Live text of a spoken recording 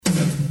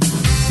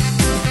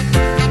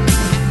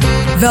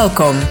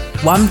Welkom,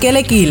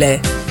 Wamkelekile.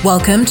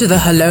 Welcome to the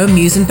Hello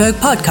Muizenberg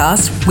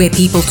podcast, where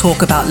people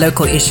talk about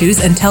local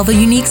issues and tell the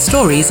unique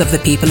stories of the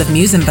people of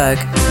Muizenberg.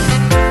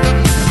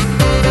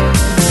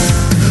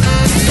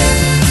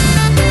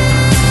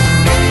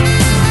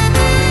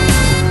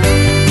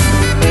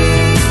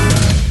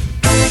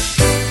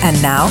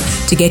 And now,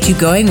 to get you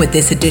going with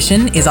this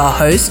edition is our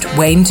host,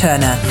 Wayne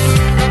Turner.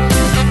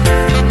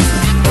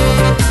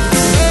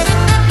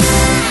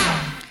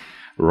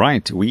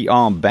 Right, we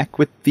are back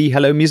with the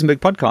Hello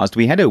Muizenberg podcast.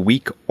 We had a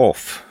week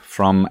off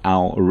from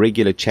our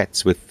regular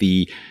chats with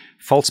the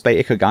False Bay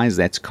Echo guys,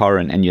 that's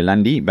Corin and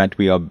Yolandi, but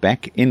we are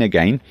back in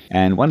again.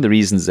 And one of the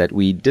reasons that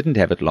we didn't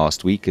have it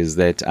last week is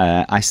that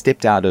I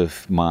stepped out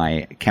of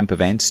my camper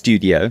van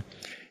studio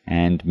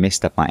and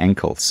messed up my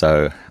ankle.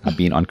 So I've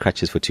been on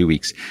crutches for 2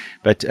 weeks.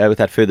 But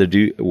without further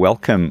ado,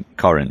 welcome,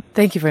 Corin.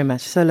 Thank you very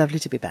much. So lovely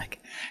to be back.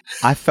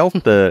 I felt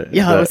the...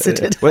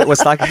 it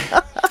was like...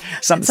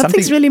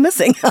 Something's really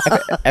missing.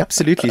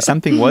 Absolutely.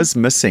 Something was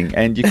missing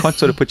and you can't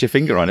sort of put your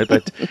finger on it,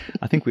 but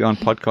I think we're on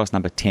podcast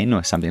number 10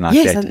 or something like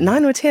that. Yes,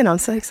 9 or 10. I'm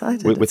so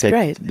excited. It's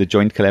great. The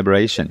joint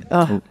collaboration.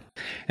 Oh.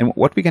 And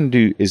what we're going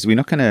to do is we're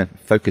not going to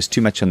focus too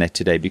much on that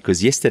today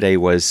because yesterday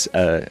was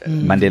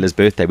Mandela's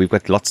birthday. We've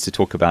got lots to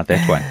talk about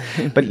that one.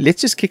 But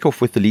let's just kick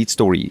off with the lead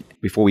story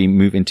before we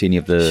move into any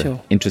of the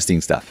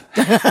interesting stuff.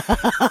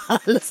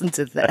 Listen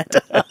to that.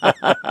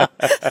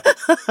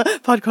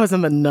 Podcast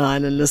number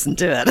 9 and listen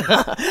to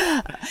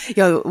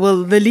it.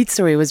 Well, the lead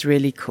story was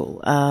really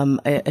cool.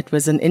 It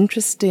was an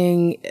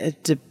interesting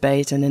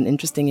debate and an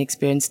interesting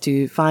experience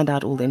to find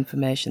out all the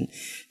information.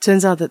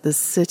 Turns out that the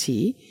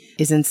city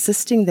is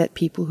insisting that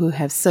people who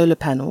have solar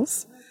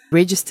panels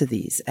register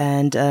these.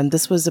 And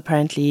this was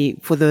apparently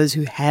for those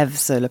who have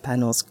solar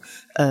panels,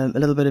 a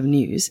little bit of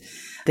news.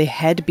 There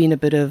had been a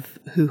bit of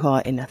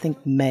hoo-ha in, I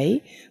think,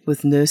 May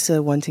with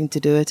NERSA wanting to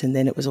do it, and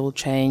then it was all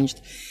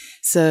changed.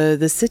 So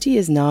the city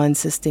is now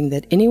insisting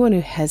that anyone who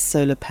has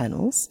solar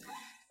panels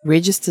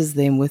registers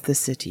them with the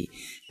city.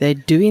 They're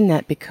doing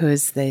that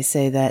because they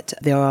say that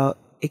there are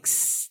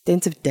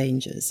extensive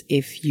dangers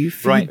if you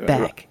feed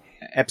back.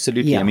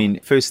 Absolutely. Yeah. I mean,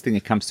 first thing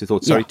that comes to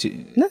thought,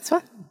 that's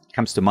fine.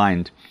 Comes to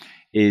mind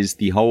is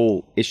the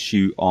whole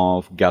issue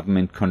of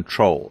government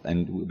control.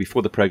 And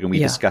before the program, we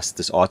discussed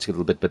this article a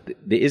little bit, but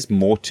there is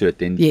more to it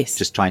than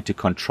just trying to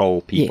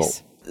control people.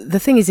 Yes. The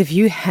thing is, if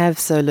you have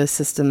solar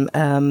system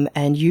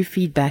and you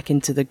feed back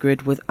into the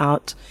grid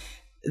without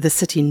the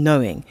city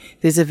knowing,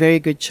 there's a very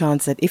good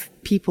chance that if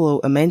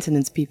people or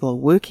maintenance people are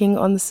working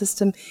on the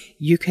system,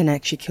 you can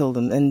actually kill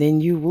them, and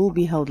then you will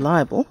be held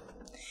liable.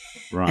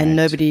 Right. And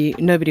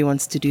nobody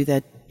wants to do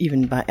that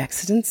even by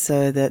accident.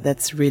 So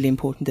that's really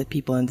important that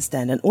people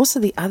understand. And also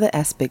the other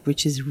aspect,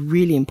 which is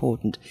really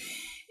important,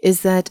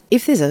 is that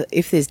if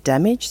there's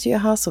damage to your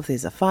house, or if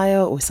there's a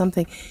fire or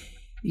something,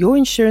 your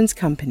insurance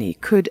company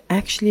could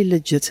actually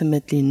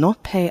legitimately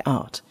not pay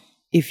out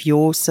if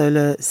your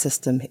solar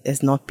system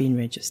has not been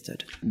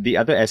registered. The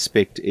other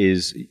aspect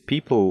is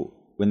people,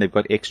 when they've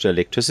got extra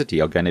electricity,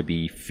 are going to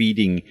be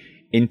feeding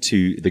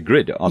into the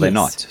grid, are they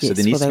not? Yes, so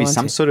there needs to be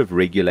some sort of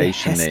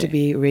regulation there. There has to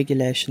be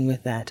regulation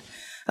with that.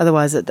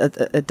 Otherwise,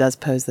 it does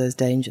pose those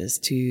dangers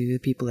to the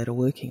people that are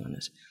working on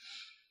it.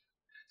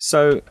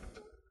 So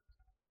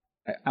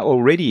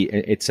already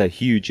it's a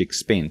huge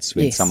expense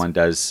when someone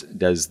does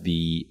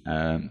the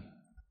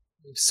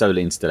solar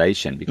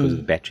installation because of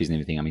the batteries and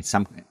everything. I mean,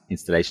 some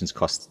installations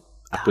cost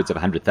upwards of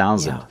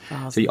 100,000.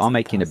 So you are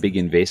making a big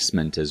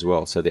investment as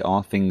well. So there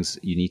are things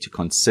you need to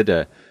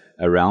consider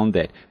around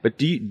that. But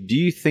do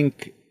you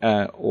think,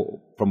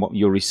 from what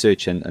your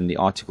research and the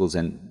articles,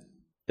 and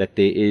that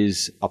there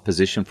is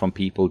opposition from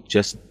people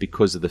just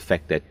because of the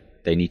fact that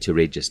they need to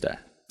register?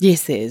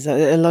 Yes, there is.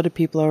 A lot of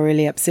people are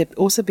really upset,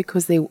 also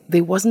because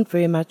there wasn't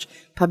very much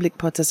public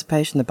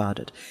participation about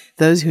it.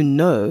 Those who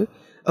know,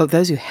 or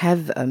those who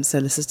have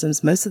solar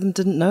systems, most of them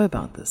didn't know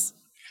about this.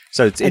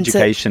 So it's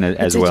education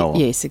as well.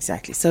 Yes,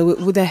 exactly. So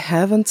would they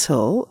have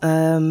until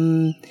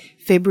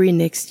February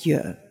next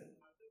year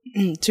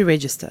to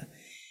register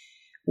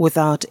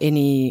without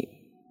any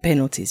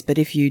penalties. But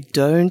if you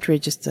don't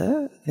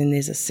register, then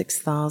there's a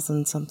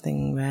 6,000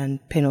 something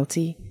rand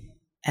penalty.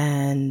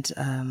 And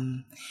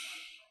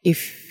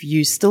if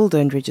you still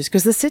don't register,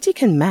 because the city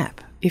can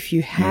map if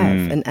you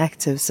have an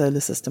active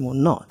solar system or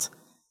not.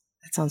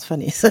 That sounds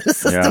funny, solar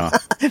system.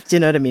 Do you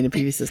know what I mean, a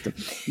PV system?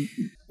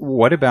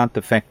 What about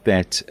the fact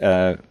that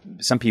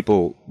some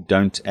people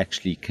don't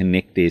actually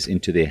connect theirs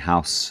into their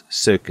house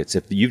circuits?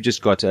 If you've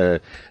just got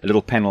a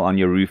little panel on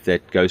your roof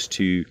that goes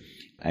to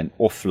an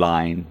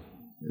offline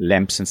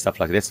lamps and stuff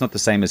like that, that's not the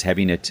same as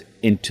having it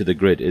into the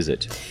grid, is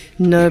it?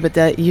 No,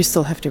 but you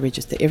still have to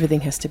register. Everything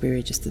has to be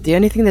registered. The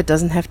only thing that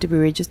doesn't have to be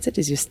registered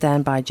is your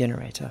standby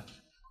generator.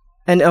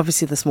 And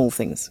obviously the small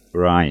things.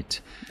 Right.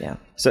 Yeah.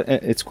 So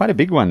it's quite a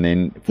big one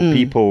then for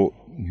people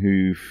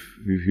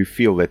who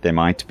feel that they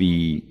might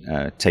be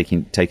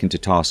taken to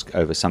task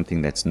over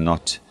something that's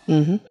not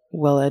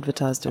well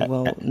advertised or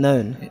well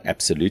known.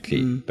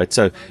 Absolutely. But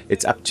so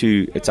it's up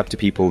to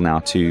people now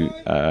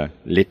to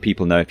let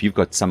people know if you've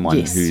got someone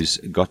who's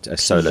got a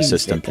solar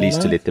system, please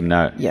to let them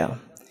know. Yeah.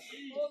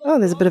 Oh,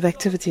 there's a bit of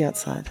activity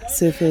outside.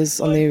 Surfers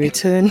on their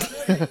return.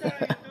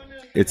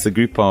 It's a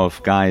group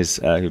of guys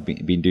who've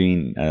been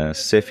doing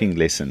surfing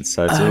lessons,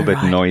 so it's a little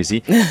bit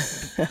noisy.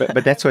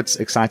 But that's what's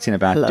exciting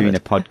about doing a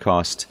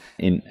podcast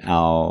in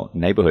our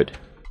neighborhood.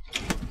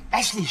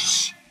 Ashley,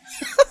 shh.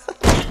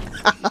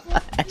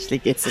 Ashley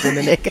gets it in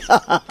the neck.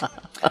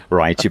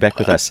 Right, you're back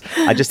with us.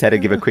 I just had to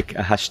give a quick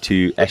hush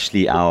to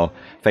Ashley, our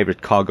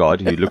favorite car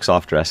guard who looks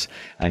after us.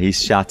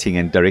 He's shouting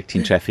and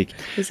directing traffic.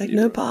 He's like,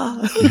 no,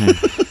 pa.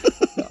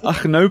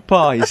 Ach, no,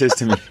 pa, he says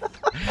to me.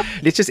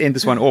 Let's just end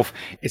this one off.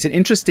 It's an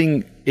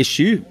interesting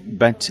issue,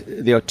 but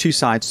there are two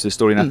sides to the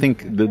story. And I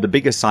think the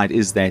biggest side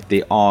is that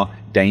there are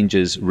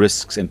dangers,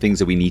 risks, and things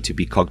that we need to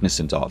be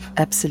cognizant of.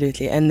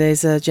 Absolutely. And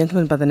there's a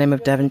gentleman by the name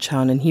of Davin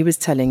Chown, and he was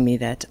telling me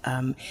that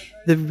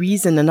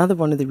another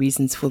one of the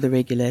reasons for the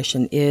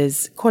regulation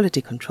is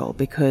quality control,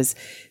 because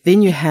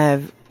then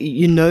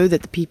you know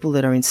that the people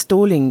that are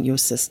installing your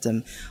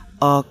system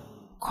are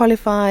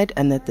qualified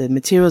and that the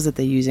materials that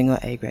they're using are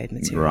A-grade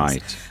materials.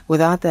 Right.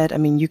 Without that, I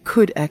mean, you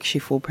could actually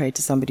fall prey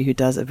to somebody who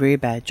does a very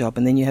bad job,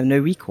 and then you have no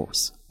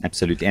recourse.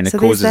 Absolutely. And it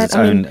causes its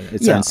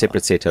own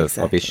separate set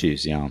of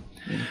issues. Yeah.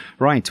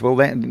 Right. Well,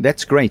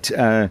 that's great.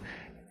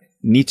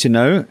 Need to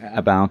know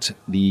about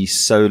the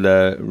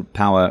solar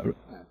power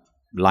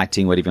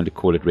lighting, whatever you want to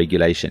call it,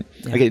 regulation.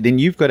 Yeah. Okay, then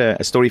you've got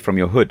a story from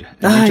your hood.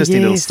 An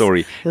interesting little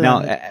story.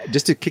 Now,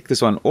 just to kick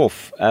this one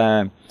off,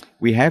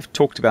 we have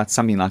talked about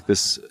something like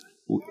this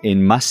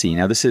in Massey.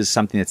 Now, this is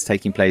something that's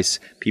taking place,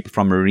 people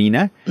from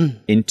Marina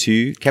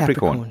into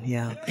Capricorn.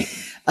 Yeah.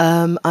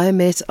 I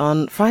met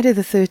on Friday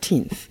the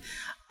 13th.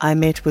 I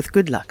met with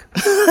Good Luck.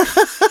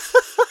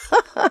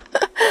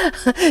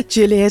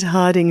 Juliet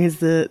Harding is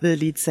the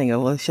lead singer,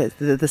 well, she's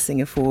the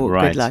singer for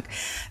Good Luck,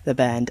 the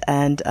band.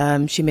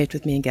 And she met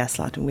with me in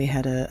Gaslight, and we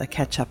had a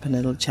catch-up and a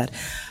little chat.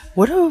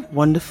 What a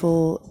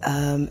wonderful,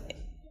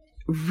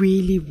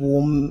 really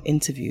warm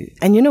interview.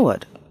 And you know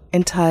what?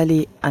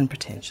 Entirely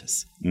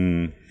unpretentious.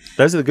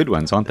 Those are the good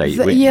ones, aren't they?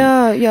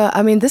 Yeah.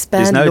 I mean, this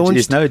band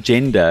there's no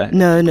agenda.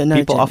 No.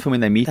 People often, when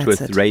they meet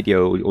with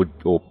radio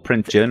or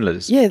print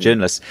journalists,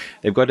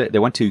 they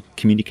want to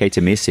communicate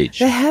a message.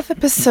 They have a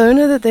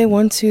persona that they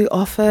want to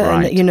offer,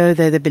 and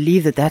they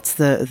believe that that's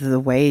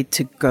the way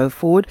to go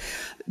forward.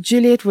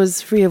 Juliet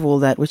was free of all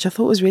that, which I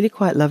thought was really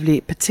quite lovely,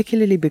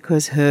 particularly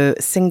because her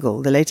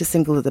single, the latest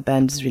single that the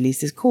band has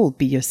released, is called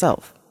 "Be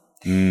Yourself."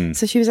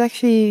 So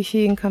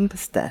she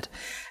encompassed that.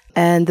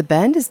 And the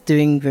band is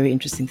doing very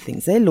interesting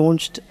things. They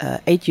launched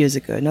 8 years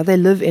ago. Now, they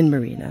live in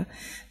Marina.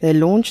 They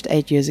launched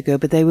 8 years ago,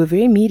 but they were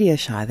very media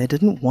shy. They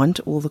didn't want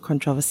all the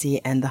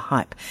controversy and the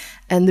hype.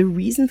 And the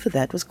reason for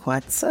that was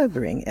quite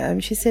sobering.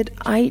 She said,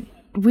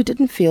 we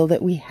didn't feel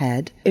that we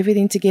had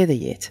everything together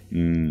yet.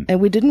 And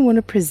we didn't want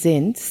to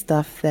present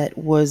stuff that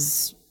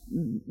was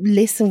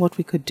less than what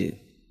we could do.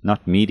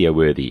 Not media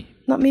worthy.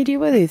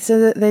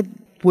 So they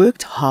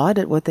worked hard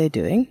at what they're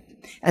doing.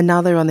 And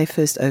now they're on their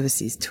first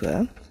overseas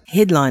tour,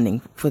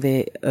 headlining for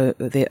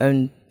their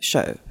own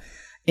show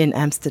in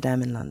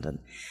Amsterdam and London.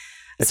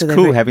 It's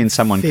cool having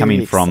someone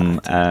coming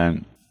from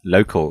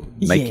local,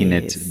 making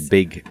it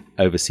big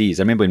overseas.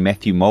 I remember when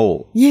Matthew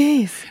Mole,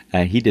 he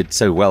did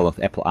so well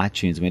with Apple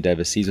iTunes and went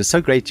overseas. It was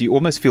so great. You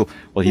almost feel,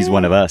 well, he's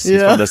one of us.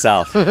 He's from the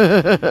South.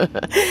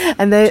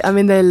 And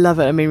they love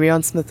it. I mean,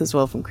 Rian Smith as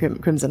well from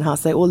Crimson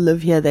House. They all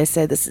live here. They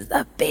say this is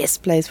the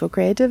best place for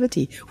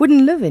creativity.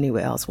 Wouldn't live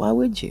anywhere else. Why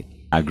would you?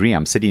 I agree.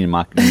 I'm sitting in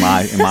my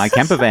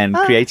camper van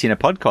creating a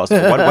podcast.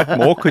 What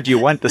more could you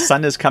want? The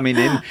sun is coming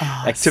in,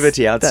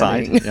 activity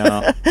outside.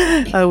 Yeah.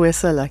 Oh, we're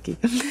so lucky.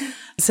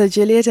 So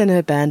Juliet and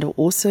her band are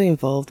also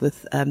involved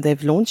with,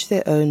 they've launched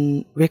their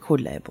own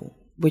record label,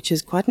 which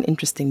is quite an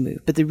interesting move.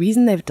 But the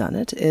reason they've done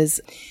it is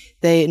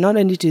they not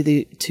only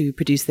to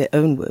produce their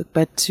own work,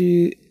 but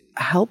to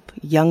help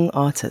young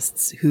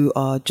artists who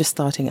are just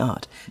starting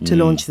out to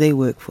launch their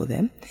work for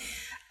them.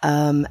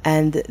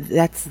 And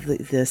that's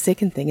the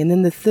second thing. And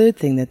then the third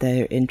thing that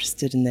they're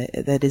interested in,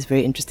 that is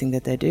very interesting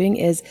that they're doing,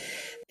 is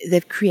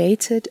they've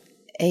created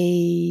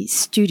a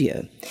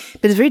studio.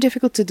 But it's very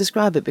difficult to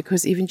describe it,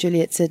 because even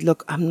Juliet said,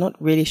 look, I'm not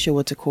really sure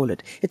what to call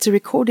it. It's a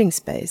recording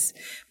space,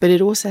 but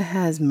it also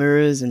has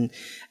mirrors and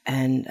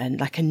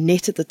like a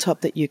net at the top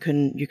that you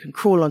can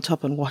crawl on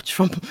top and watch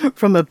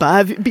from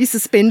above, be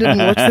suspended and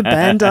watch the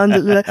band down.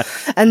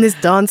 And this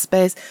dance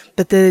space.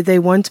 But they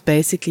want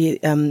basically,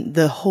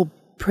 the whole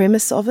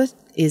premise of it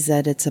is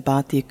that it's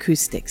about the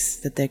acoustics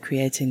that they're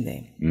creating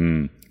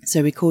there.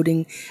 So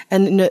recording,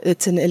 and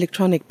it's an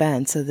electronic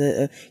band.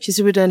 So she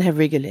said we don't have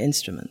regular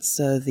instruments.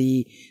 So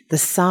the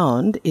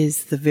sound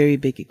is the very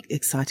big,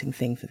 exciting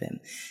thing for them.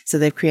 So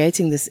they're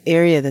creating this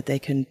area that they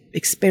can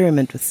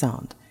experiment with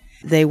sound.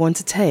 They want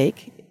to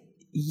take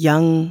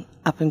young,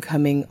 up and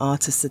coming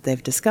artists that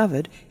they've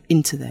discovered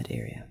into that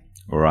area.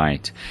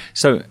 Right.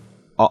 So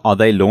are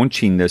they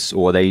launching this,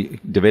 or are they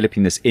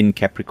developing this in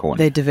Capricorn?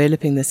 They're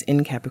developing this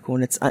in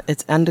Capricorn. It's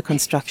under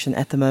construction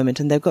at the moment,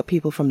 and they've got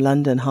people from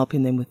London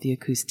helping them with the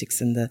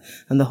acoustics and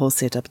the whole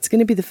setup. It's going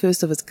to be the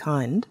first of its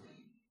kind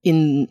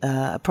in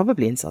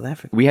probably in South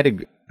Africa. We had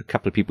a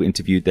couple of people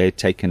interviewed. They had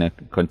taken a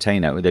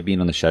container. They've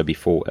been on the show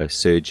before,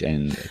 Serge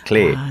and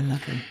Claire. I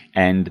love them.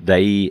 And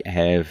they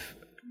have,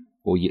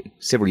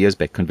 several years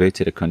back,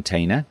 converted a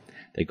container.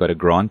 They got a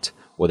grant,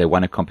 or they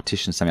won a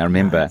competition, something I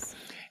remember. Nice.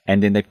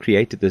 And then they've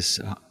created this,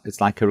 it's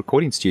like a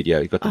recording studio.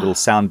 You've got the little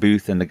sound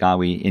booth and the guy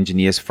we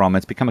engineers from.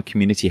 It's become a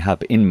community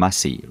hub in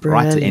Massey,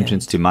 right at the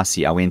entrance to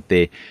Massey. I went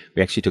there.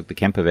 We actually took the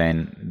camper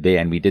van there,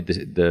 and we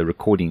did the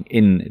recording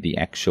in the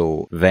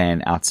actual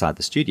van outside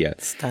the studio.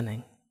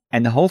 Stunning.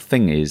 And the whole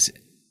thing is,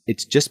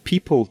 it's just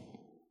people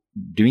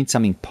doing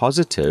something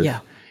positive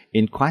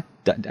in quite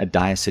a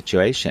dire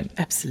situation.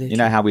 Absolutely. You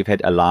know how we've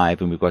had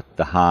Alive and we've got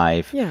The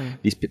Hive. Yeah.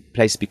 These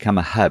places become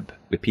a hub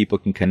where people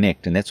can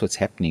connect, and that's what's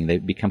happening. They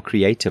become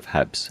creative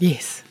hubs.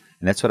 Yes.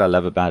 And that's what I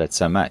love about it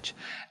so much.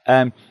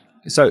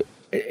 So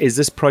is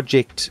this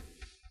project,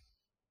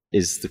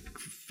 is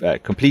the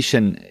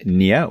completion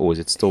near, or is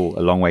it still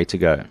a long way to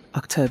go?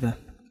 October.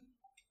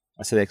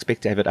 So they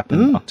expect to have it up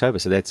in October.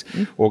 So that's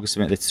August.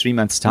 That's 3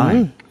 months'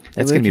 time.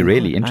 That's going to be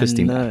really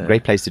interesting.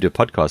 Great place to do a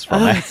podcast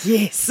from.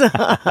 Yes.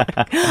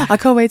 I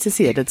can't wait to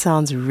see it. It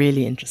sounds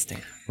really interesting.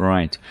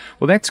 Right.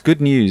 Well, that's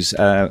good news.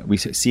 We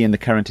see in the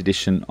current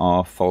edition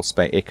of False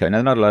Bay Echo.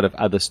 Now, not a lot of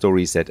other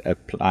stories that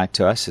apply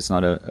to us. It's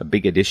not a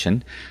big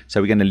edition.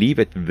 So we're going to leave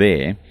it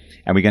there.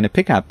 And we're going to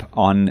pick up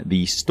on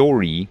the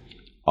story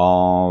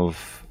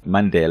of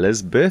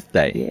Mandela's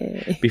birthday.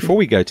 Yay. Before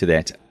we go to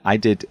that, I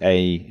did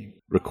a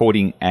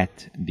recording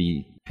at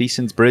the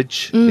Thiesen's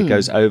Bridge that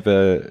goes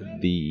over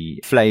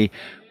the Vlei,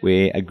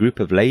 where a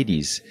group of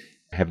ladies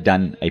have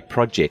done a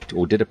project,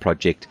 or did a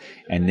project,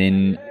 and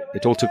then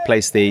it all took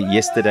place there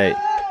yesterday.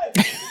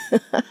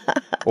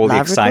 All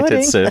the excited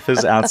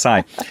surfers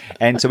outside.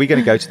 And so we're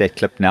going to go to that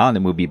clip now, and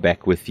then we'll be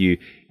back with you.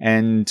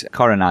 And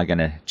Cara and I are going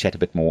to chat a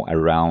bit more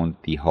around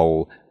the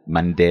whole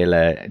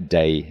Mandela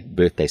Day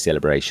birthday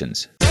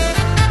celebrations.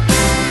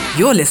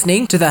 You're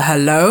listening to the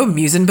Hello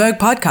Muizenberg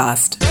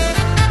podcast.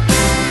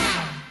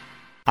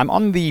 I'm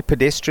on the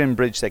pedestrian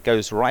bridge that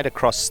goes right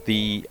across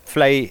the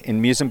Vlei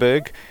in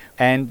Muizenberg,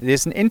 and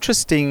there's an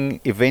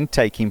interesting event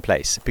taking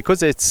place.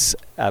 Because it's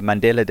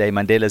Mandela Day,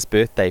 Mandela's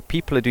birthday,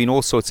 people are doing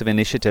all sorts of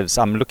initiatives.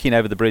 I'm looking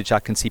over the bridge, I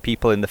can see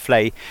people in the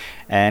Vlei,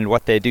 and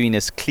what they're doing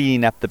is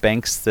cleaning up the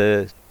banks.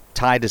 The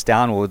tide is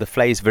down, or the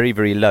Vlei is very,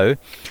 very low.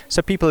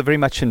 So people are very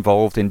much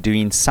involved in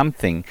doing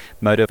something,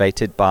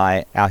 motivated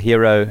by our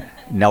hero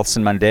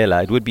Nelson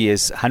Mandela. It would be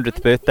his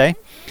 100th birthday.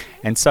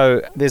 And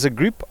so there's a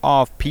group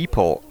of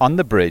people on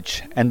the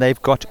bridge, and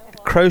they've got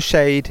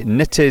crocheted,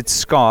 knitted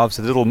scarves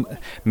with little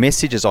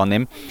messages on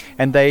them,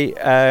 and they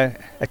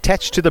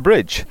attach to the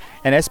bridge.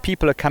 And as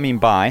people are coming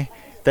by,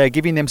 they're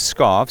giving them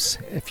scarves.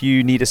 If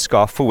you need a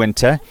scarf for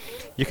winter,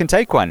 you can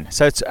take one.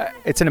 So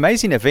it's an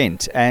amazing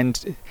event,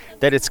 and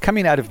that it's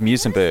coming out of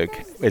Muizenberg.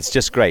 It's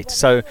just great.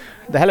 So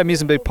the Hello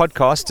Muizenberg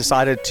podcast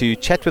decided to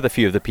chat with a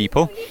few of the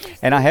people,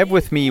 and I have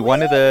with me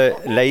one of the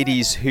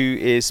ladies who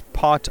is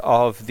part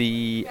of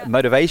the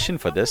motivation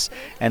for this,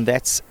 and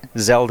that's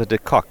Zelda de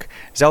Kock.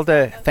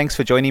 Zelda, thanks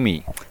for joining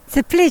me. It's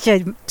a pleasure.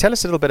 Tell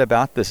us a little bit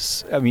about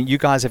this. I mean, you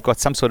guys have got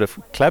some sort of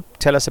club.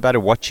 Tell us about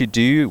it, what you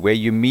do, where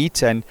you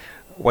meet, and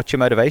what your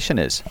motivation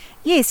is.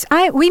 Yes,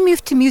 we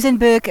moved to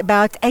Muizenberg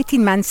about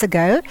 18 months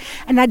ago,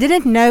 and I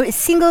didn't know a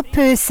single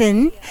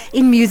person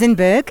in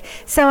Muizenberg,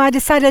 so I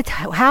decided,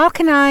 how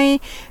can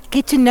I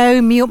get to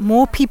know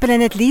more people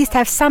and at least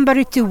have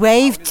somebody to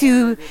wave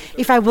to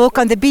if I walk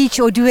on the beach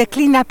or do a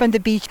clean-up on the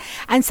beach.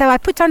 And so I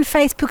put on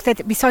Facebook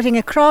that we're starting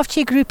a craft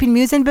share group in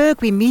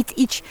Muizenberg. We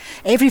meet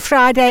every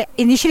Friday.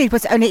 Initially it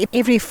was only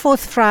every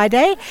fourth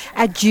Friday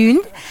at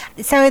June.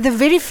 So the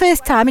very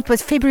first time, it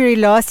was February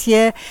last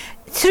year,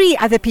 3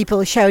 other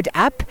people showed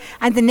up,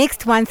 and the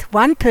next month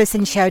 1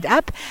 person showed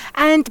up,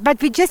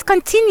 but we just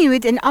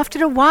continued, and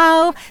after a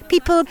while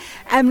people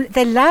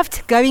they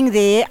loved going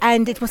there,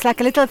 and it was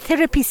like a little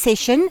therapy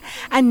session,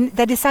 and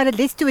they decided,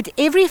 let's do it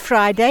every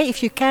Friday.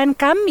 If you can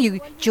come, you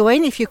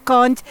join. If you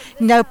can't,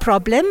 no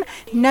problem.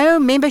 No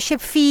membership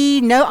fee,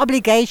 no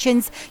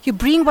obligations. You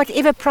bring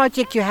whatever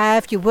project you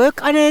have, you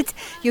work on it,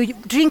 you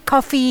drink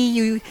coffee,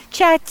 you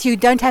chat. You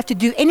don't have to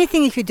do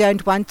anything if you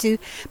don't want to.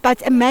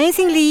 But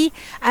amazingly,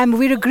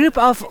 we're a group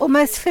of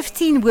almost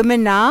 15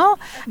 women now,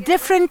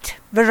 different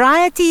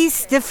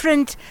varieties,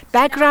 different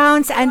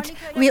backgrounds, and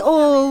we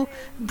all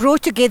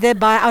brought together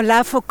by our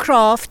love for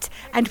craft,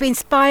 and we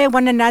inspire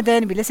one another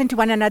and we listen to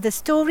one another's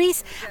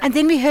stories. And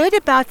then we heard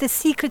about the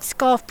Secret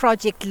Scarf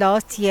project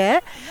last year,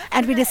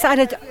 and we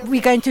decided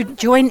we're going to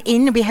join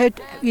in. We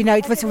heard,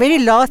 it was a very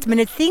last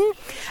minute thing,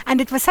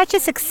 and it was such a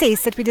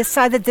success that we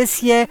decided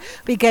this year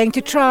we're going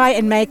to try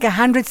and make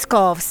 100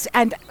 scarves.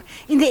 And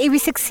in the end, we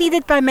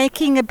succeeded by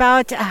making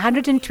about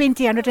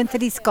 120,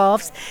 130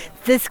 scarves.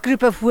 This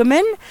group of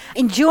women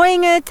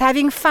enjoying it,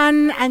 having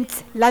fun, and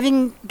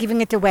loving giving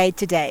it away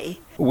today.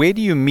 Where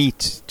do you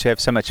meet to have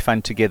so much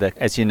fun together?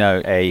 As you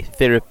know, a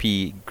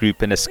therapy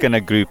group and a Skinner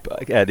group,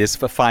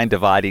 there's a fine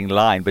dividing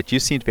line, but you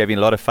seem to be having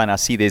a lot of fun. I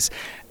see there's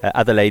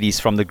other ladies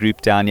from the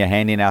group down here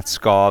handing out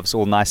scarves,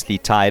 all nicely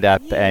tied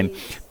up, and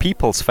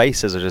people's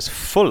faces are just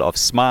full of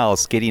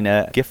smiles getting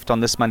a gift on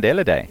this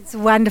Mandela Day. It's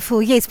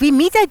wonderful. Yes, we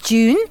meet at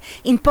June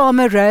in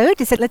Palmer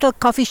Road. It's a little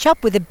coffee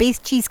shop with the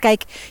best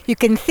cheesecake you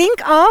can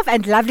think of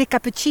and lovely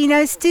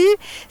cappuccinos too.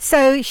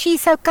 So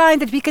she's so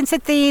kind that we can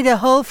sit there the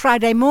whole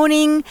Friday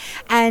morning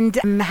and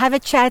have a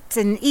chat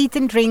and eat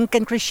and drink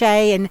and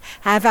crochet and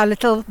have our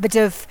little bit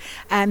of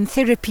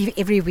therapy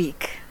every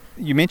week.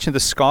 You mentioned the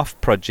scarf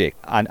project.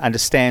 I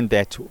understand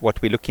that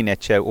what we're looking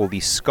at here, all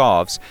these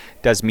scarves,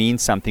 does mean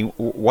something.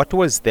 What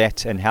was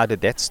that and how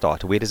did that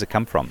start? Where does it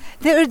come from?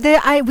 We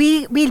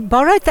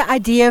borrowed the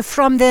idea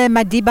from the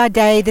Madiba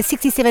Day, the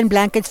 67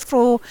 blankets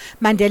for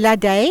Mandela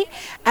Day.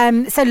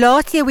 So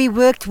last year we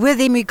worked with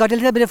them, we got a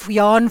little bit of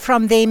yarn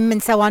from them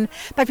and so on.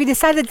 But we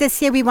decided this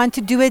year we want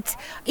to do it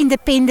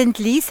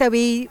independently. So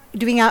we're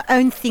doing our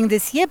own thing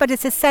this year, but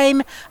it's the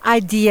same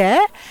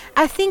idea.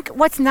 I think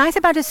what's nice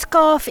about a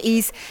scarf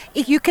is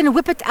if you can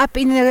whip it up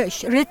in a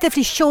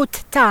relatively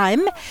short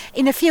time,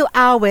 in a few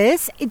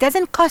hours. It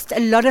doesn't cost a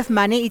lot of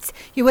money.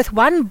 You with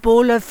one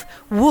ball of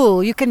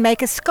wool, you can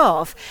make a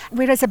scarf.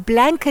 Whereas a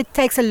blanket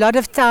takes a lot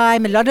of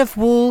time, a lot of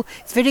wool.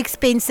 It's very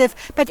expensive.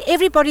 But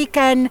everybody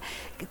can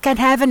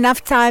have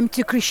enough time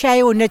to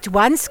crochet or knit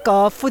one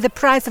scarf for the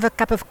price of a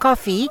cup of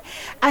coffee.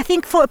 I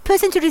think for a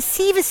person to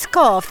receive a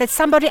scarf that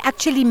somebody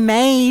actually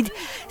made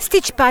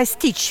stitch by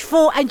stitch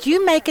and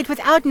you make it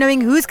without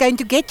knowing who's going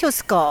to get your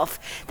scarf,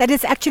 that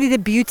is actually the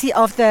beauty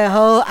of the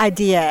whole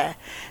idea.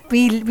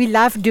 We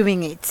love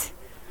doing it.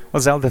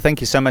 Well, Zelda, thank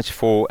you so much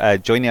for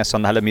joining us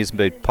on the Hello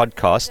Muizenberg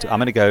podcast. I'm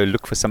going to go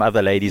look for some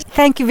other ladies.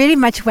 Thank you very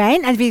much,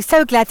 Wayne, and we're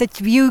so glad that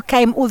you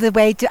came all the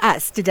way to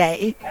us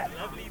today.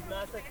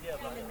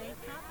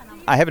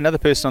 I have another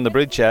person on the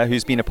bridge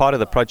who's been a part of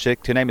the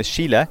project. Her name is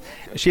Sheila.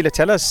 Sheila,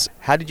 tell us,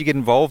 how did you get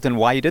involved and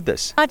why you did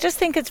this? I just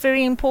think it's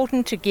very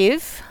important to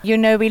give. You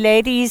know, we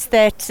ladies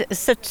that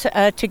sit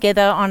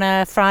together on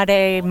a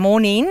Friday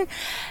morning,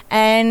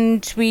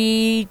 and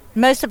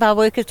most of our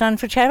work is done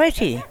for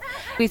charity.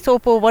 We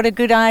thought, well, what a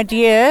good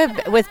idea.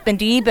 With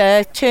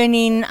Madiba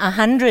turning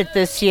 100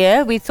 this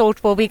year, we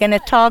thought, well, we're going to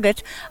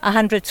target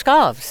 100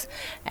 scarves.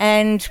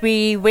 And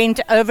we went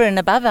over and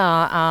above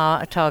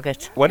our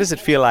target. What does it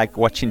feel like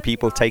watching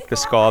people take the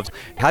scarves?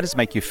 How does it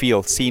make you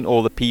feel seeing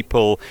all the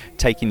people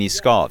taking these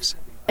scarves?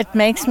 It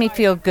makes me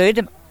feel good,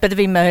 a bit of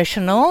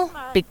emotional,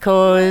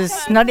 because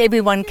not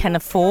everyone can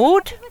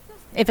afford.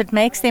 If it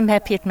makes them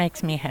happy, it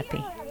makes me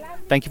happy.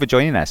 Thank you for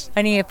joining us.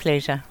 Only a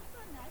pleasure.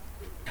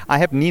 I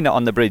have Nina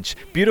on the bridge.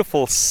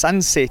 Beautiful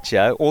sunset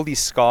here, all these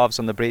scarves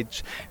on the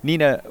bridge.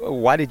 Nina,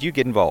 why did you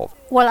get involved?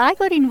 Well, I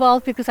got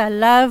involved because I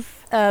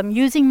love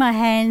using my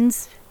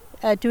hands,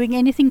 doing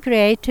anything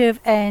creative,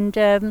 and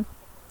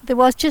there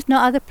was just no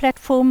other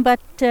platform but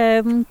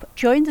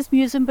join this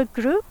Muizenberg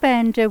group,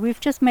 and we've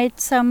just made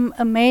some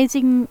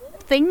amazing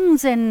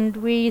things, and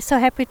we're so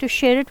happy to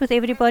share it with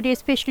everybody,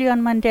 especially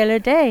on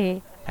Mandela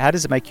Day. How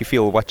does it make you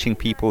feel watching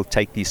people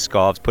take these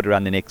scarves, put it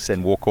around their necks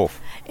and walk off?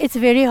 It's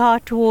very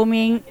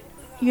heartwarming.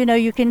 You know,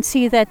 you can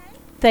see that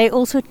they're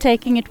also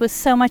taking it with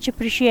so much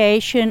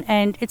appreciation,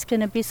 and it's going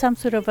to be some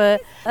sort of a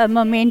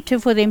memento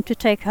for them to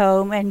take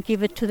home and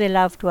give it to their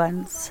loved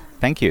ones.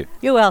 Thank you.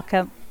 You're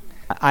welcome.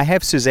 I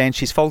have Suzanne.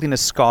 She's folding a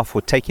scarf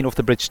or taking off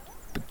the bridge,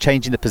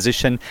 changing the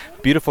position.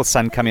 Beautiful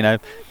sun coming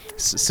out.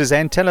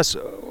 Suzanne, tell us,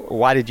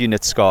 why did you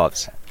knit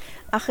scarves?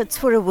 It's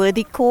for a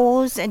worthy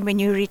cause, and when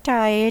you're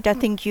retired, I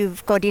think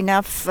you've got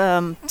enough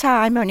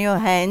time on your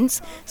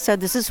hands. So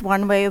this is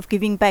one way of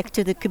giving back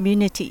to the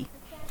community.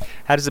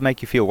 How does it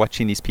make you feel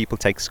watching these people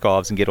take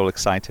scarves and get all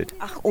excited?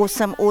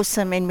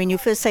 Awesome. And when you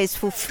first say it's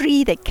for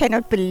free, they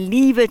cannot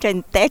believe it,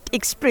 and that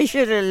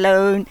expression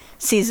alone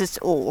says it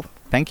all.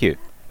 Thank you.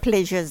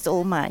 Pleasure's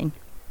all mine.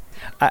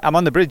 I'm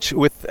on the bridge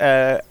with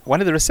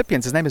one of the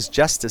recipients. His name is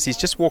Justice. He's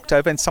just walked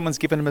over and someone's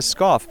given him a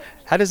scarf.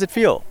 How does it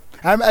feel?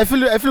 I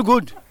feel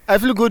good. I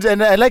feel good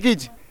and I like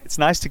it. It's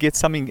nice to get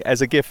something as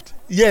a gift.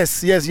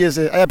 Yes.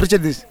 I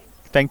appreciate this.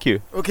 Thank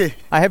you. Okay.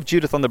 I have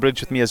Judith on the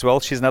bridge with me as well.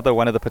 She's another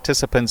one of the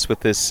participants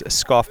with this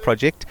scarf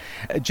project.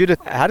 Judith,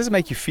 how does it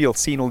make you feel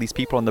seeing all these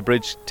people on the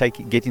bridge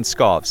getting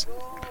scarves?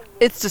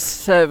 It's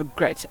just so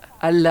great.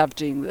 I love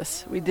doing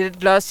this. We did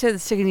it last year, the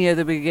second year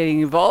that we're getting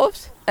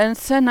involved. And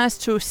it's so nice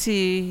to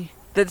see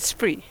that it's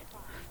free.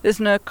 There's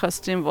no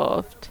cost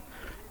involved.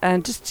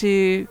 And just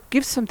to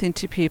give something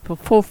to people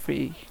for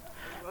free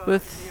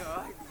with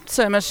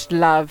so much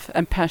love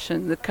and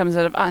passion that comes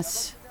out of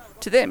us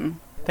to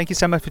them. Thank you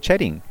so much for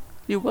chatting.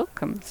 You're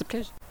welcome. It's a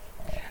pleasure.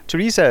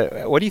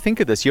 Teresa, what do you think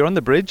of this? You're on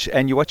the bridge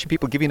and you're watching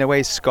people giving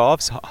away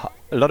scarves,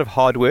 a lot of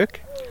hard work.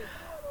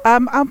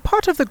 I'm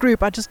part of the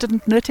group. I just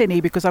didn't knit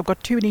any because I've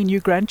got too many new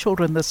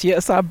grandchildren this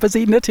year, so I'm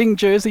busy knitting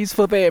jerseys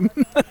for them.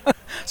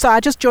 So I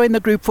just joined the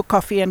group for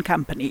coffee and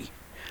company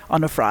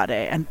on a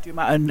Friday and do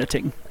my own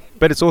knitting.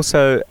 But it's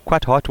also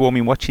quite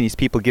heartwarming watching these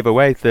people give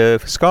away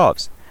the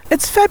scarves.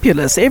 It's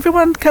fabulous.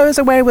 Everyone goes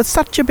away with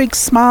such a big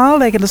smile.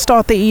 They're going to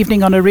start the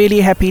evening on a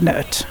really happy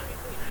note.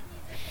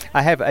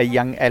 I have a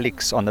young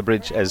Alex on the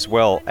bridge as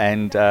well,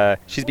 and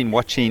she's been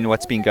watching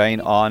what's been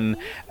going on.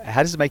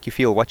 How does it make you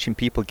feel watching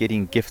people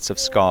getting gifts of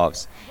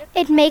scarves?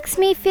 It makes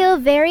me feel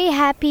very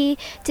happy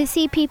to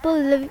see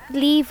people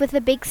leave with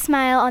a big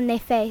smile on their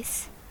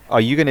face.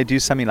 Are you going to do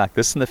something like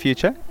this in the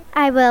future?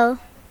 I will.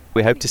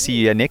 We hope to see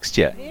you next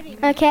year.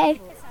 Okay.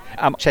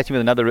 I'm chatting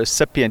with another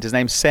recipient. His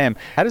name's Sam.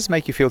 How does it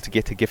make you feel to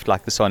get a gift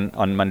like this on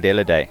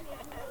Mandela Day?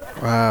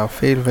 Wow, I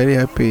feel very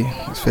happy.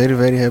 It's very,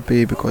 very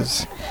happy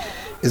because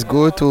it's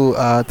good to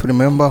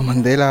remember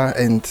Mandela.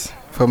 And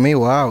for me,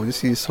 wow,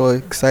 this is so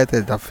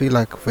excited. I feel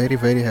like very,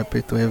 very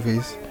happy to have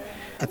this.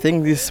 I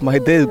think my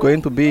day is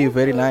going to be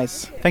very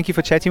nice. Thank you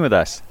for chatting with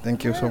us.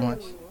 Thank you so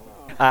much.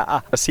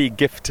 I see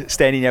Gift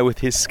standing there with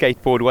his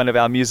skateboard, one of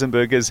our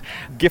Muizenbergers.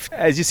 Gift,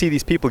 as you see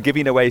these people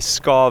giving away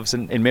scarves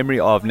in memory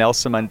of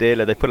Nelson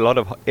Mandela, they put a lot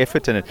of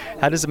effort in it.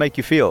 How does it make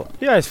you feel?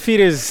 Yeah, it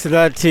feels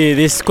that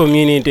this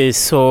community is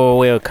so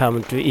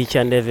welcome to each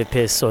and every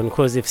person,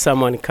 because if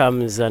someone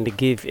comes and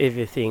gives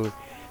everything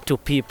to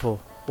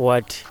people,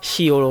 what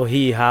she or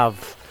he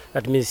have,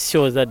 that means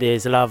shows that there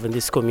is love in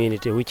this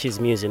community, which is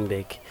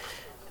Muizenberg.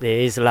 There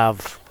is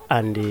love.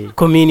 And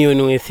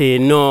communion with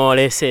no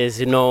lessons,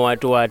 no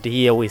what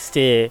here we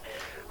stay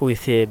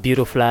with a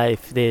beautiful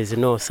life. There's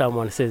no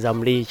someone says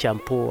I'm rich, I'm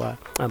poor,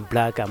 I'm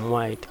black, I'm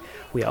white.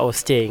 We are all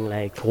staying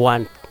like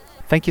one.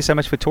 Thank you so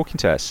much for talking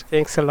to us.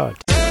 Thanks a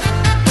lot.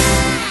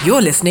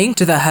 You're listening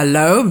to the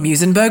Hello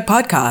Muizenberg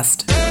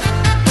podcast.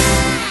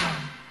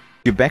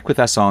 You're back with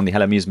us on the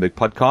Hello Muizenberg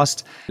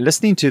podcast.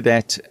 Listening to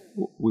that,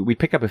 we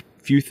pick up a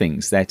few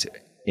things that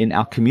in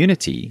our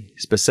community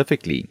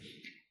specifically,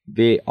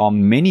 there are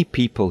many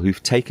people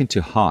who've taken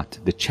to heart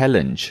the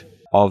challenge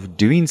of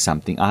doing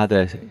something,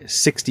 either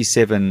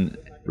 67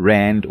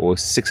 Rand or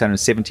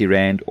 670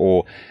 Rand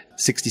or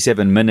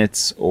 67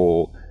 minutes,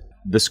 or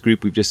this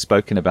group we've just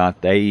spoken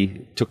about,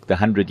 they took the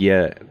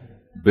 100-year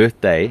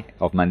birthday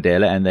of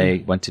Mandela and they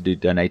wanted to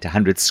donate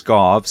 100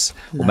 scarves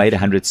or made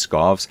 100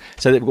 scarves.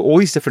 So there were all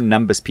these different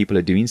numbers people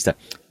are doing stuff.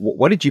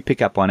 What did you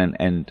pick up on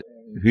and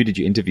who did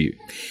you interview?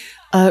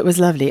 It was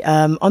lovely.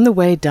 On the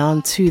way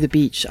down to the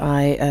beach,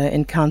 I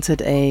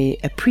encountered a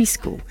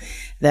preschool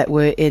that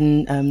were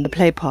in the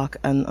play park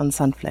on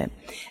Sunflame.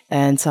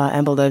 And so I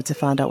ambled over to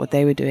find out what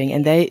they were doing.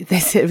 And they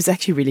said, it was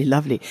actually really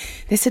lovely.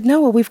 They said,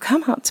 no, well, we've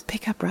come out to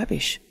pick up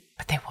rubbish.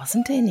 But there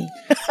wasn't any.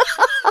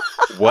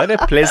 What a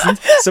pleasant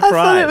surprise.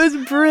 I thought it was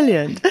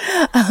brilliant.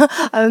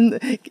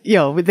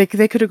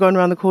 They could have gone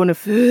around the corner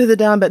further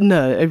down, but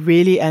no, it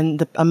really,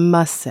 and I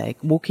must say,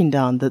 walking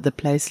down, the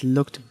place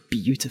looked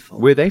beautiful.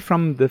 Were they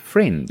from the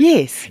Friend?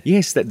 Yes.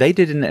 Yes, that they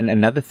did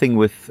another thing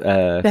with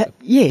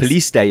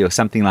Police Day or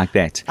something like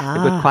that. They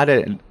were quite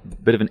a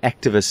bit of an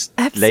activist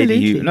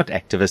lady, not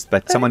activist,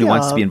 but someone who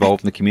wants to be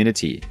involved in the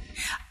community.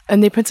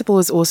 And their principal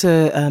was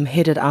also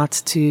headed out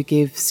to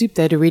give soup.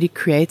 They'd already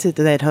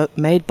they'd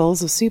made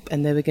bowls of soup,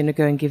 and they were going to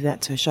go and give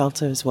that to a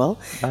shelter as well.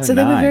 So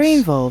they were very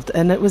involved,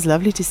 and it was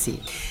lovely to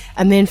see.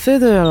 And then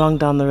further along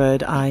down the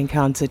road, I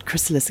encountered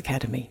Chrysalis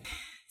Academy.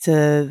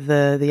 So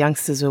the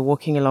youngsters were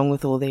walking along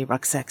with all their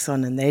rucksacks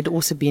on, and they'd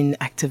also been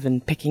active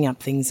in picking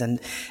up things. And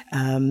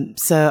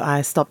so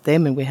I stopped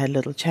them, and we had a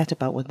little chat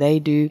about what they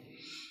do.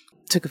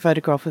 Took a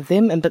photograph of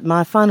them, but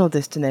my final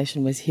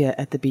destination was here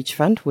at the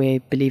beachfront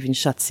where Believe in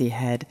Shotzi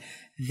had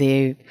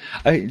their...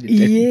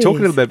 Yes. Talk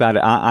a little bit about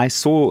it. I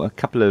saw a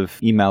couple of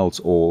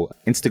emails or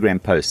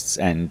Instagram posts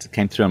and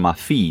came through on my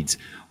feeds.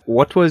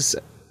 What was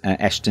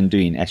Ashton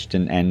doing?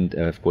 Ashton and,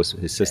 of course,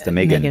 his sister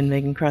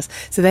Megan Cross.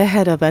 So they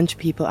had a bunch of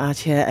people out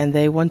here, and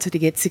they wanted to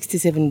get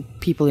 67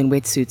 people in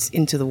wetsuits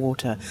into the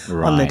water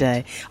on the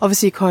day.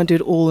 Obviously, you can't do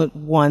it all at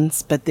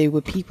once, but there were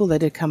people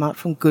that had come out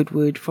from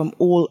Goodwood, from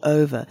all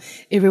over.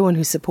 Everyone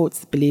who supports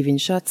the Believe in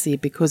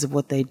Shotzi because of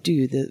what they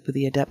do with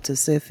the adaptive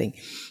surfing.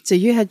 So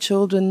you had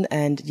children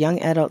and young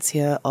adults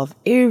here of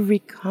every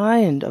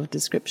kind of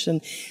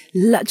description,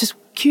 just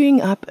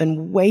queuing up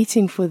and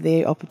waiting for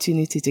their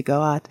opportunity to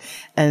go out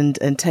and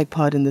take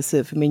part in the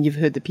surf. I mean, you've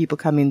heard the people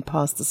coming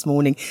past this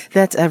morning.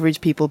 That's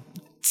average people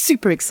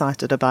super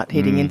excited about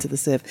heading into the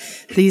surf.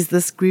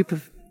 This group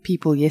of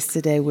people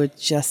yesterday were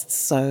just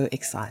so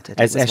excited.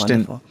 As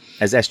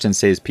Ashton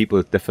says, people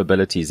with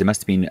disabilities, there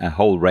must have been a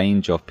whole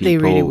range of people. They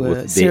really were.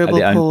 With their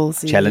own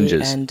palsy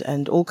challenges.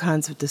 And all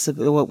kinds of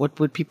what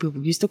would people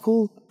used to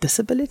call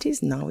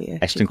disabilities? Now we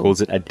Ashton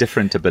calls it a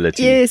different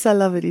ability. Yes, I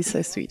love it. He's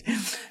so sweet.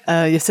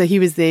 So he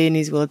was there in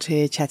his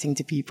wheelchair chatting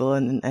to people,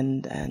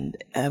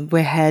 and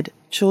we had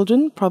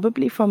children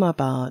probably from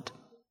about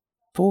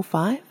 4 or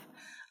 5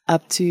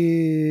 up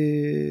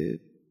to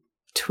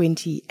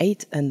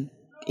 28, and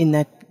in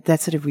that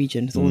sort of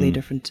region with all their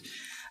different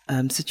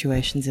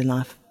situations in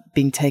life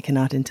being taken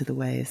out into the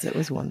waves. It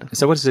was wonderful.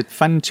 So was it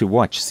fun to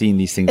watch, seeing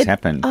these things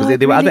happen? Because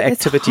there were other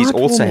activities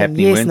also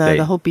happening, weren't they?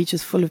 The whole beach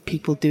was full of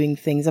people doing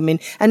things. I mean,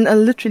 and I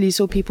literally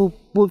saw people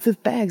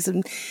with bags.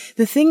 And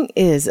the thing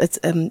is, it's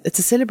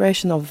a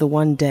celebration of the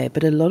one day,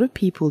 but a lot of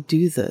people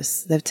do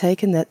this. They've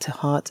taken that to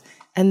heart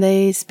and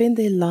they spend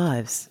their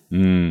lives.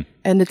 And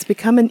it's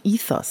become an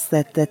ethos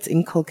that's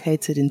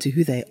inculcated into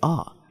who they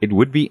are. It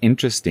would be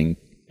interesting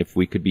if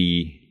we could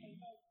be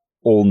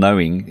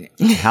all-knowing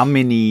how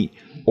many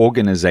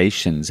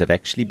organizations have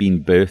actually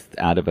been birthed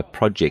out of a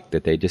project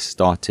that they just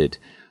started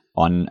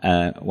on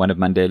one of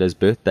Mandela's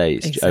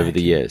birthdays over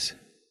the years.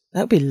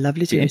 That would be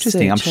lovely to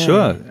interesting.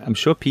 research, I'm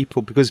sure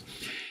people, because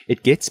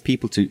it gets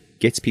people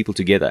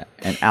together,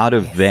 and out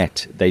of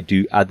that they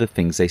do other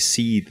things. They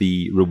see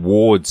the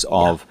rewards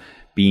of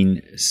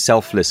being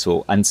selfless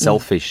or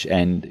unselfish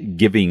and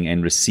giving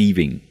and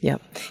receiving. Yeah,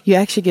 you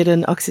actually get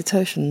an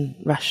oxytocin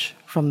rush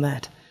from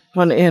that.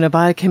 On a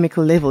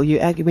biochemical level,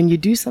 when you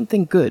do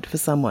something good for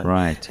someone,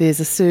 right, there's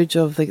a surge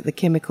of the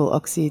chemical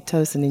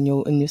oxytocin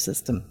in your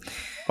system.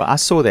 Well, I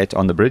saw that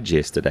on the bridge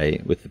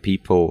yesterday with the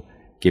people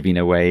giving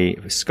away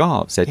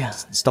scarves. They'd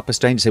stop a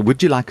stranger and say,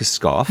 "Would you like a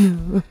scarf?"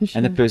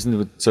 And the person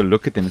would sort of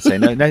look at them and say,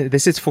 "No,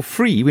 this is for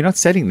free. We're not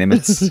selling them.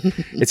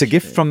 It's a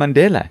gift from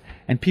Mandela."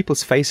 And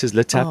people's faces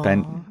lit up.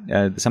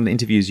 And some of the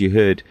interviews you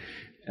heard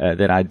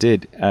that I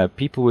did,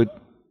 people would.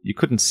 You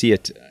couldn't see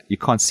it. You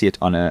can't see it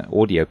on an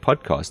audio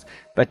podcast,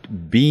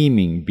 but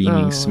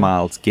beaming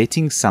smiles,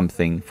 getting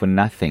something for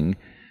nothing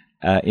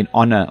in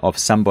honor of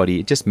somebody.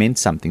 It just meant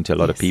something to a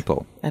lot of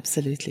people.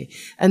 Absolutely.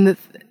 And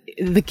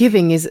the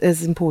giving is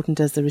as important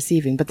as the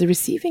receiving, but the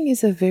receiving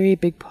is a very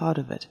big part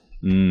of it.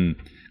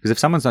 Because if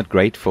someone's not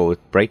grateful, it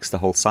breaks the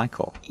whole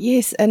cycle.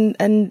 Yes, and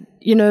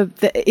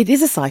it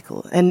is a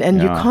cycle,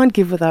 and you can't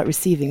give without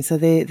receiving. So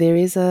there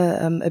is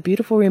a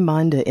beautiful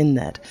reminder in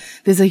that.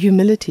 There's a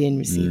humility in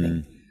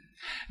receiving.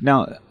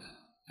 Now,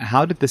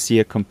 how did this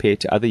year compare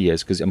to other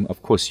years? Because,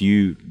 of course,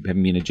 you,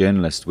 having been a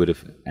journalist,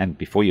 and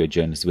before you're a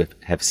journalist,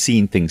 have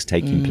seen things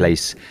taking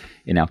place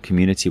in our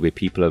community where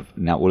people have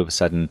now all of a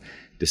sudden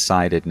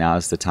decided now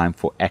is the time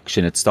for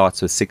action. It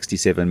starts with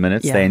 67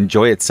 minutes. They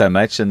enjoy it so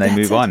much and they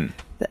move on.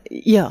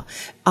 Yeah,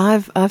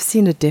 I've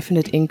seen a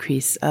definite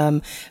increase.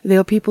 There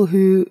are people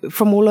who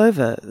from all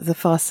over the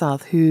far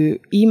south who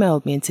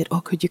emailed me and said,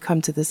 "Oh, could you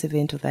come to this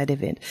event or that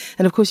event?"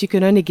 And of course, you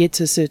can only get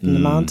to a certain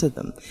amount of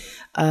them.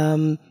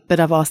 But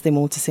I've asked them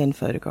all to send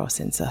photographs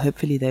in, so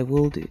hopefully they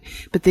will do.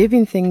 But there have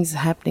been things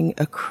happening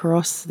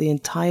across the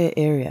entire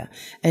area,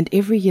 and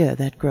every year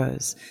that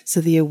grows. So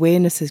the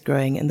awareness is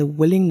growing, and the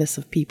willingness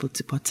of people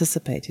to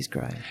participate is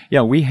growing.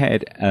 Yeah, we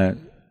had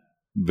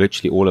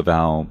virtually all of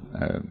our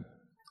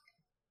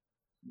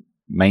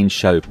main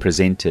show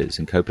presenters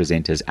and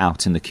co-presenters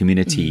out in the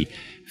community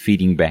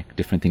feeding back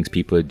different things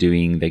people are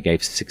doing. They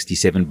gave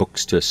 67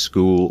 books to a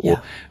school.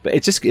 But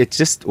it's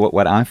just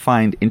what I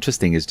find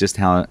interesting is just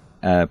how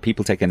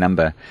people take a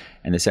number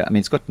and they say, I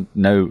mean, it's got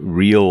no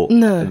real,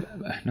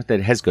 not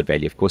that it has good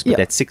value, of course, but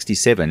that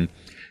 67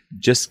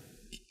 just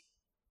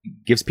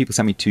gives people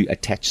something to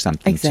attach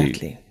something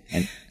to.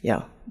 And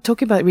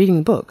talking about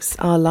reading books,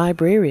 our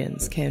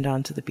librarians came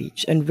down to the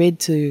beach and read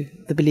to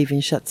the Believe in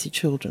Shatsi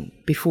children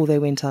before they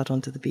went out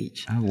onto the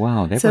beach. Oh,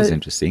 wow. That was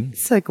interesting.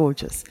 So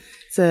gorgeous.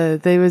 So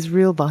there was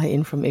real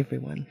buy-in from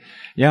everyone.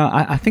 Yeah,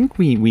 I think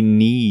we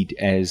need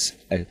as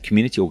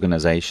community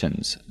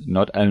organizations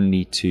not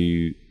only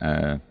to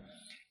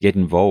get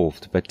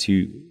involved, but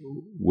to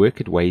work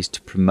at ways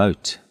to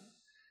promote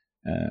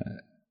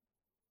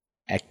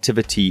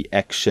activity,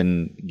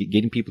 action,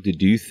 getting people to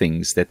do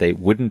things that they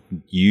wouldn't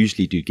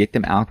usually do, get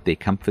them out their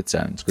comfort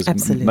zones.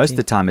 Because most of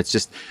the time it's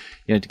just,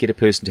 to get a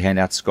person to hand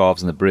out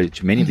scarves on the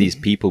bridge. Many of these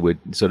people were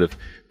sort of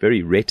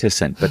very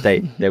reticent, but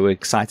they were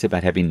excited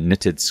about having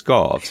knitted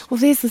scarves. Well,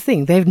 there's the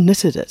thing, they've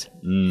knitted it.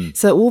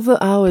 So all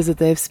the hours that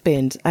they've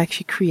spent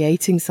actually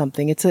creating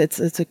something, it's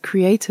a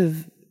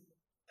creative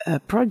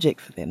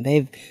project for them.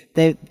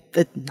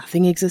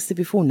 Nothing existed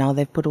before. Now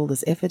they've put all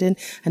this effort in,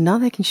 and now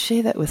they can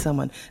share that with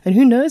someone. And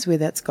who knows where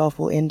that scarf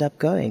will end up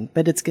going?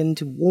 But it's going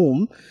to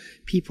warm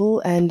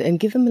people and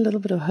give them a little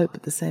bit of hope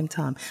at the same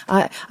time.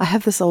 I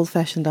have this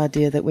old-fashioned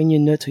idea that when you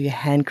knit or you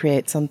hand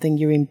create something,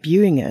 you're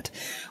imbuing it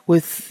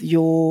with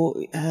your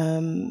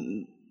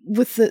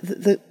with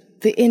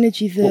the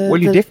energy,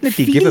 you definitely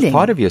feeling. Give a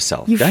part of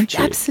yourself, don't you?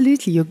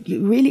 Absolutely. You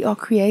really are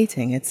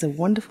creating. It's a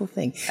wonderful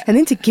thing. And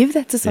then to give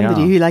that to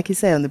somebody who, like you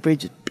say, on the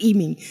bridge is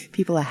beaming,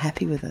 people are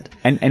happy with it.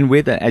 And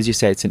whether, as you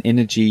say, it's an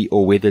energy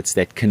or whether it's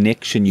that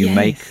connection you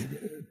make,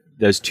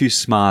 those two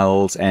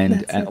smiles,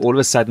 and all of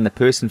a sudden the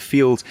person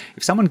feels,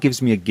 if someone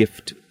gives me a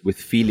gift with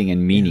feeling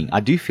and meaning, I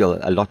do feel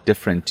a lot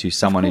different to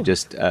someone who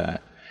just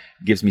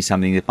gives me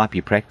something that might be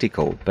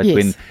practical. But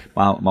when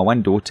my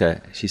one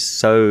daughter, she's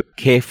so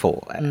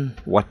careful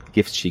what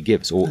gifts she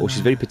gives, or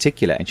she's very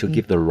particular, and she'll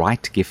give the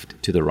right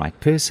gift to the right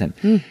person.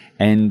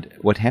 And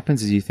what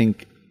happens is you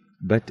think,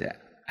 but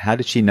how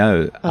did she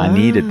know I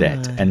needed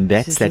that? And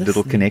that's that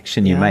little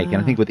connection you make. And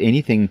I think with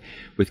anything,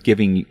 with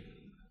giving,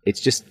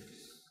 it's just,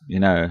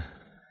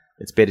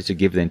 it's better to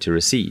give than to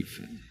receive.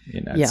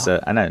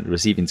 I know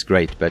receiving's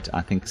great, but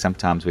I think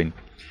sometimes when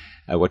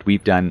what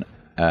we've done,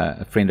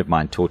 a friend of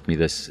mine taught me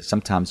this.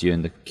 Sometimes you're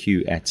in the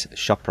queue at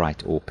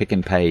ShopRite or Pick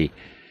and Pay,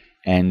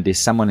 and there's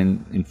someone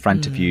in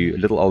front of you, a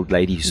little old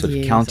lady who's sort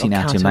of counting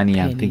out her money.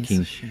 I'm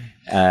thinking,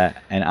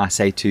 and I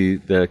say to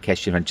the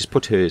cashier, just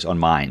put hers on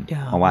mine.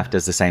 My wife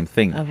does the same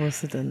thing. I've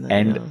also done that.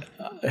 And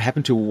it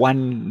happened to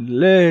one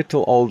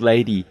little old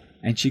lady,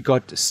 and she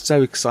got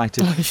so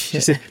excited. She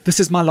said, "This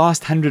is my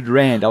last 100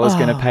 rand I was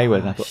going to pay with."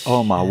 And I thought,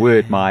 oh my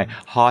word, my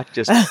heart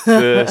just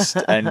burst.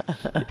 And,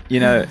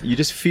 you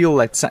just feel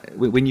that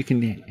when you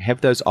can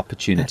have those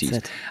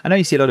opportunities. I know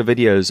you see a lot of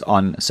videos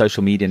on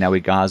social media now where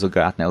guys will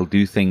go out and they'll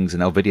do things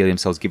and they'll video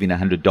themselves giving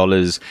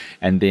 $100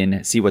 and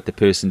then see what the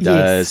person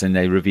does and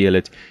they reveal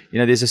it.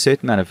 There's a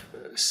certain amount of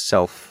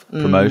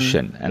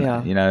self-promotion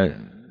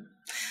and,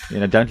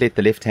 don't let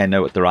the left hand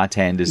know what the right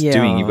hand is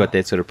doing. You've got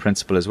that sort of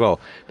principle as well.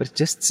 But it's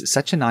just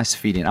such a nice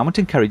feeling. I want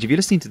to encourage, if you're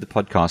listening to the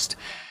podcast,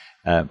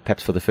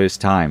 perhaps for the first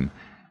time,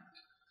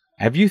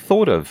 have you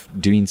thought of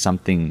doing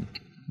something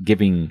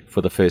giving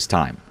for the first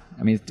time?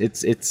 I mean,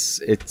 it's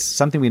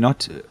something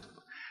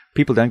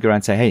people don't go around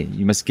and say, hey,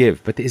 you must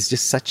give. But there's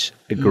just such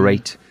a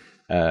great...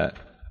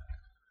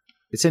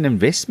 it's an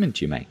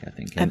investment you make, I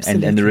think.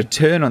 And the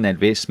return on that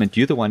investment,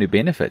 you're the one who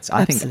benefits.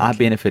 I think I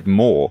benefit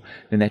more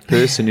than that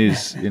person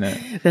who's,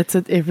 That's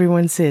what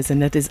everyone says,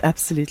 and that is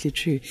absolutely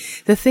true.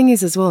 The thing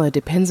is as well, it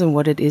depends on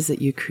what it is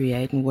that you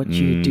create and what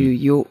you do.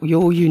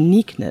 Your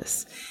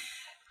uniqueness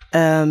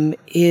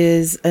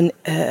is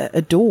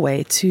a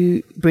doorway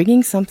to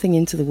bringing something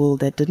into the world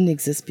that didn't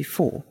exist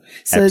before.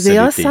 So there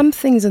are some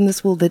things in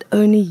this world that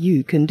only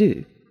you can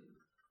do.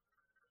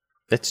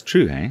 That's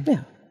true, eh?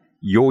 Yeah.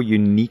 Your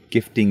unique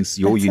giftings,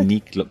 your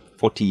unique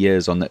 40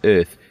 years on the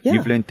earth,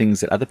 you've learned things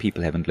that other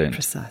people haven't learned.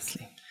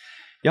 Precisely.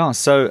 Yeah,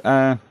 so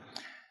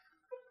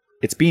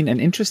it's been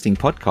an interesting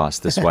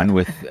podcast, this one,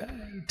 with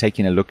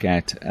taking a look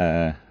at,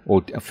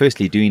 or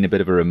firstly doing a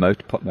bit of a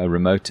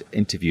remote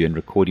interview and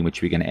recording,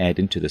 which we're going to add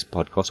into this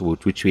podcast,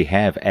 which we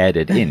have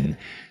added in.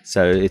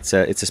 So it's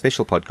a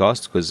special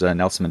podcast because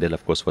Nelson Mandela,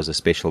 of course, was a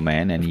special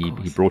man, and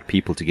he brought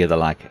people together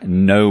like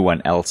no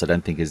one else, I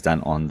don't think, has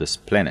done on this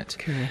planet.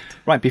 Correct.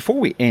 Right, before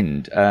we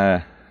end,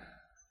 have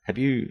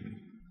you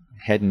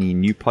had any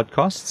new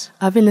podcasts?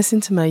 I've been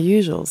listening to my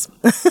usuals,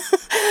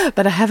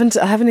 but I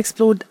haven't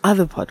explored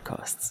other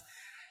podcasts.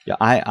 Yeah,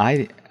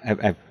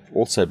 I've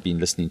also been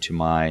listening to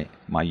my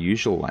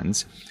usual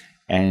ones,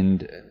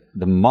 and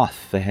The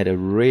Moth, they had a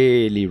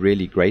really,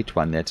 really great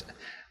one that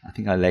I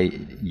think I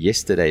lay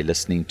yesterday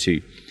listening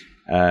to,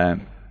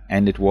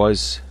 and it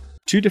was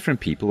two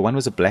different people. One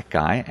was a black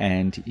guy,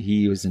 and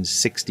he was in his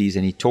 60s,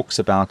 and he talks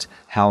about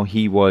how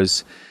he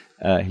was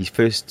he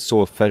first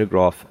saw a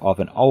photograph of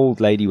an old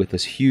lady with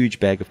this huge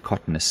bag of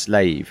cotton, a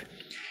slave,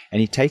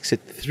 and he takes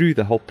it through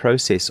the whole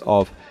process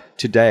of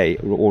today,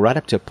 or right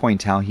up to a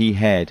point how he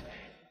had,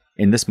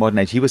 in this modern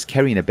age, he was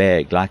carrying a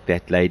bag like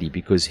that lady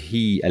because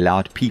he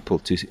allowed people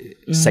to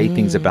say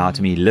things about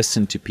him. He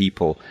listened to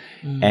people.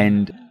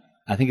 And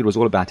I think it was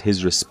all about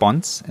his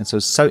response. And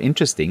so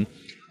interesting.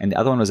 And the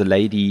other one was a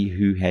lady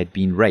who had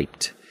been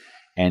raped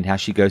and how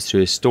she goes through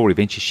her story.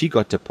 Eventually, she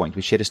got to a point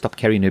where she had to stop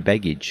carrying her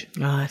baggage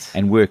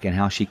and work, and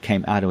how she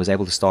came out and was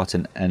able to start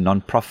a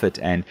non-profit.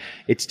 And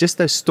it's just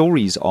those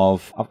stories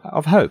of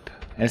hope.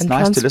 And it's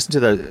nice to listen to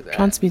those.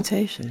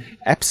 Transmutation.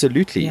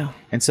 Absolutely. Yeah.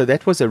 And so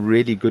that was a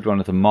really good one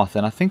with The Moth.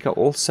 And I think I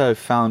also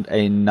found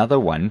another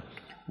one,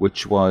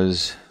 which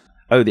was,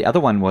 the other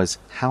one was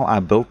How I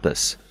Built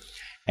This.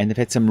 And they've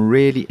had some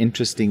really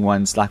interesting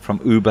ones, like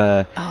from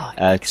Uber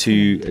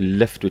to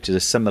Lyft, which is a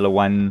similar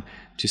one,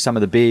 to some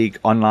of the big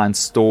online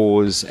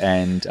stores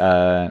and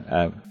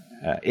Airbnb,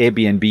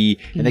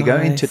 and they go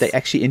into, they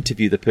actually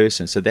interview the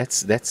person. So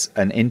that's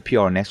an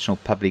NPR, National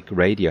Public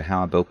Radio,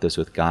 How I Built This,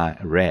 with Guy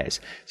Raz.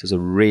 So it's a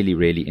really,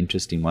 really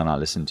interesting one I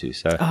listened to.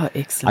 So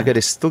excellent. I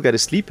still go to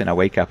sleep and I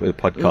wake up with a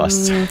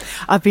podcast.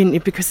 I've been,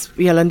 because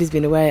Yolandi's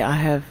been away, I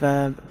have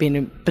been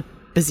a bit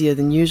busier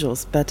than usual,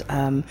 but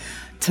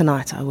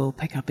tonight I will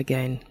pick up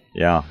again.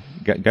 Yeah,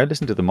 go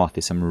listen to The Moth.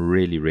 There's some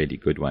really, really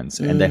good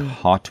ones, and they're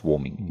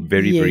heartwarming,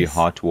 very, very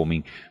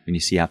heartwarming when you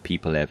see how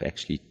people have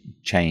actually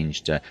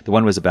changed. The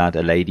one was about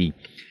a lady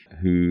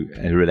who,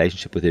 in a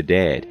relationship with her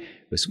dad,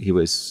 he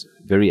was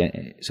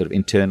very sort of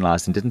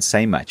internalized and didn't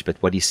say much,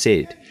 but what he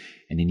said,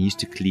 and then he used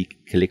to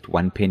collect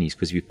 1 penny,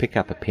 because if you pick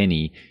up a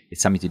penny,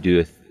 it's something to do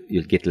with,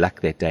 you'll get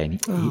luck that day.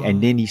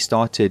 And then he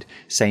started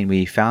saying where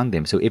he found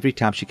them. So every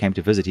time she came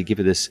to visit, he'd give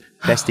her this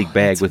plastic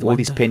bag with all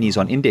these pennies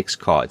on index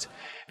cards.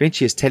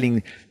 Eventually is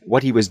telling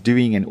what he was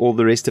doing and all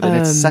the rest of it.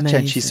 It's such,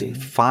 and she's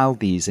filed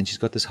these, and she's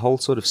got this whole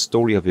sort of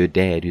story of her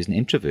dad, who's an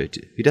introvert,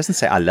 who doesn't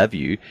say, I love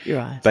you.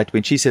 Right. But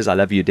when she says, I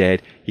love you,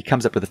 Dad, he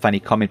comes up with a funny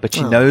comment, but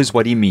she knows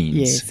what he means.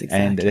 Yes, exactly.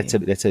 And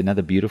that's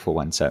another beautiful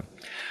one. So,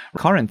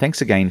 Corin,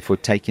 thanks again for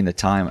taking the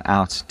time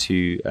out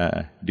to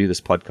do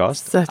this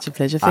podcast. Such a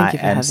pleasure. Thank you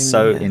for having me. I am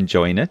so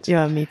enjoying it.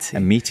 Yeah, me too.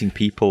 And meeting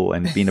people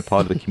and being a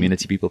part of the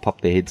community. People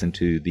pop their heads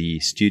into the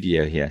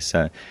studio here.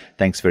 So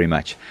thanks very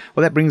much.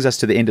 Well, that brings us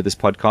to the end of this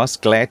podcast.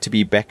 Glad to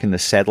be back in the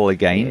saddle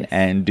again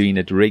and doing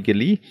it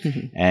regularly.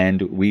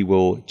 And we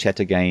will chat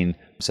again.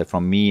 So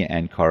from me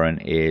and Corin,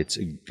 it's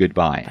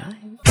goodbye.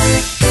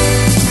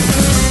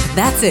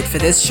 That's it for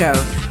this show.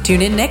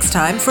 Tune in next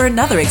time for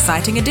another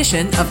exciting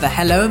edition of the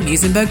Hello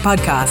Muizenberg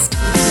podcast.